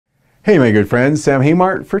Hey my good friends, Sam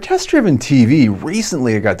Haymart for Test Driven TV.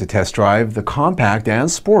 Recently I got to test drive the compact and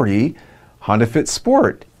sporty Honda Fit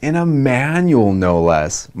Sport in a manual, no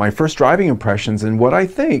less. My first driving impressions and what I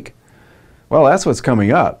think. Well, that's what's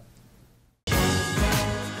coming up.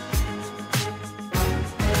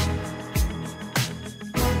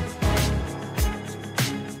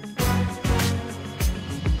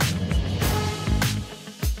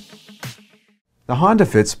 The Honda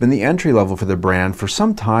Fit's been the entry level for the brand for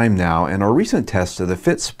some time now, and our recent test of the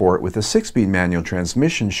Fit Sport with a 6-speed manual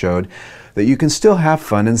transmission showed that you can still have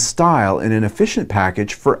fun and style in an efficient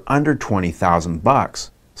package for under 20,000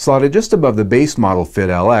 bucks. Slotted just above the base model Fit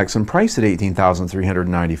LX and priced at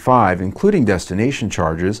 $18,395, including destination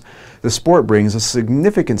charges, the Sport brings a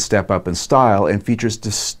significant step up in style and features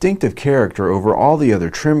distinctive character over all the other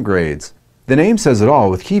trim grades. The name says it all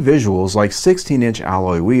with key visuals like 16-inch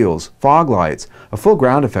alloy wheels, fog lights, a full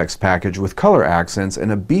ground effects package with color accents,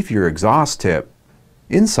 and a beefier exhaust tip.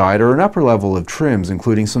 Inside are an upper level of trims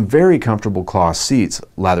including some very comfortable cloth seats,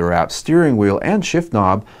 leather-wrapped steering wheel, and shift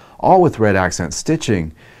knob, all with red accent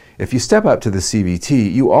stitching. If you step up to the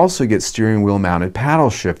CVT, you also get steering wheel mounted paddle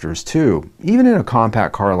shifters too, even in a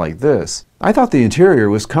compact car like this. I thought the interior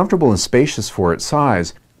was comfortable and spacious for its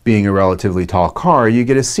size. Being a relatively tall car, you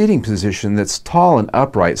get a seating position that's tall and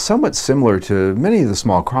upright, somewhat similar to many of the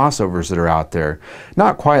small crossovers that are out there.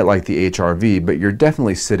 Not quite like the HR-V, but you're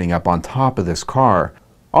definitely sitting up on top of this car.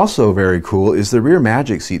 Also very cool is the rear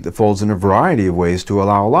magic seat that folds in a variety of ways to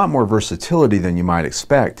allow a lot more versatility than you might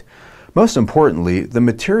expect. Most importantly, the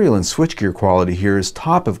material and switchgear quality here is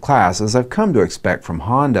top of class, as I've come to expect from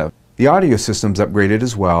Honda. The audio system's upgraded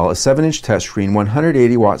as well, a 7-inch touchscreen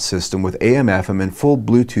 180-watt system with AM/FM and full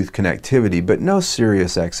Bluetooth connectivity, but no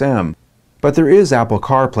Sirius XM. But there is Apple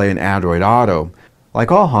CarPlay and Android Auto.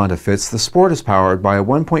 Like all Honda Fits, the Sport is powered by a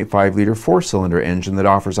 1.5-liter 4-cylinder engine that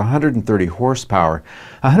offers 130 horsepower,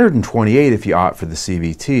 128 if you opt for the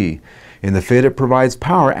CVT. In the Fit, it provides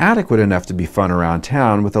power adequate enough to be fun around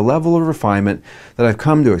town with a level of refinement that I've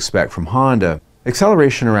come to expect from Honda.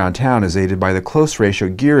 Acceleration around town is aided by the close ratio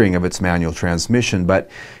gearing of its manual transmission, but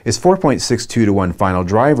its 4.62 to 1 final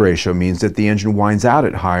drive ratio means that the engine winds out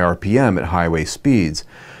at high RPM at highway speeds.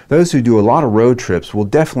 Those who do a lot of road trips will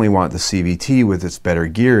definitely want the CVT with its better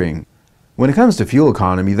gearing. When it comes to fuel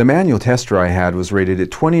economy, the manual tester I had was rated at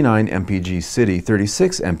 29 mpg city,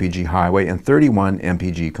 36 mpg highway, and 31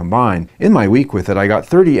 mpg combined. In my week with it, I got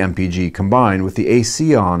 30 mpg combined with the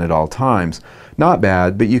AC on at all times. Not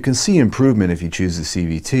bad, but you can see improvement if you choose the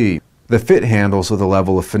CVT. The Fit handles with a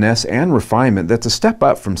level of finesse and refinement that's a step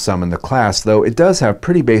up from some in the class, though it does have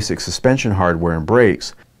pretty basic suspension hardware and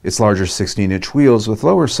brakes. Its larger 16-inch wheels with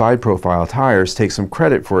lower side profile tires take some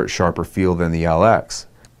credit for its sharper feel than the LX.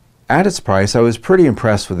 At its price, I was pretty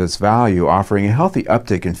impressed with its value, offering a healthy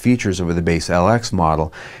uptick in features over the base LX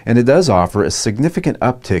model, and it does offer a significant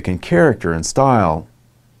uptick in character and style.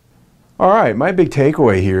 Alright, my big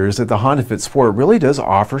takeaway here is that the Honda Fit Sport really does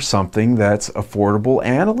offer something that's affordable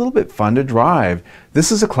and a little bit fun to drive. This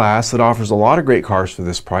is a class that offers a lot of great cars for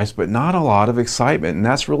this price, but not a lot of excitement, and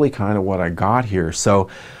that's really kind of what I got here. So,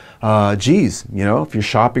 geez, you know, if you're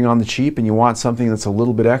shopping on the cheap and you want something that's a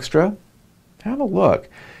little bit extra, have a look.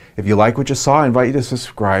 If you like what you saw, I invite you to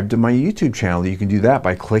subscribe to my YouTube channel. You can do that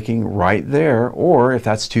by clicking right there, or if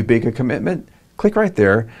that's too big a commitment, click right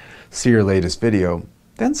there, see your latest video,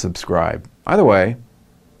 then subscribe. Either way,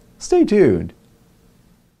 stay tuned.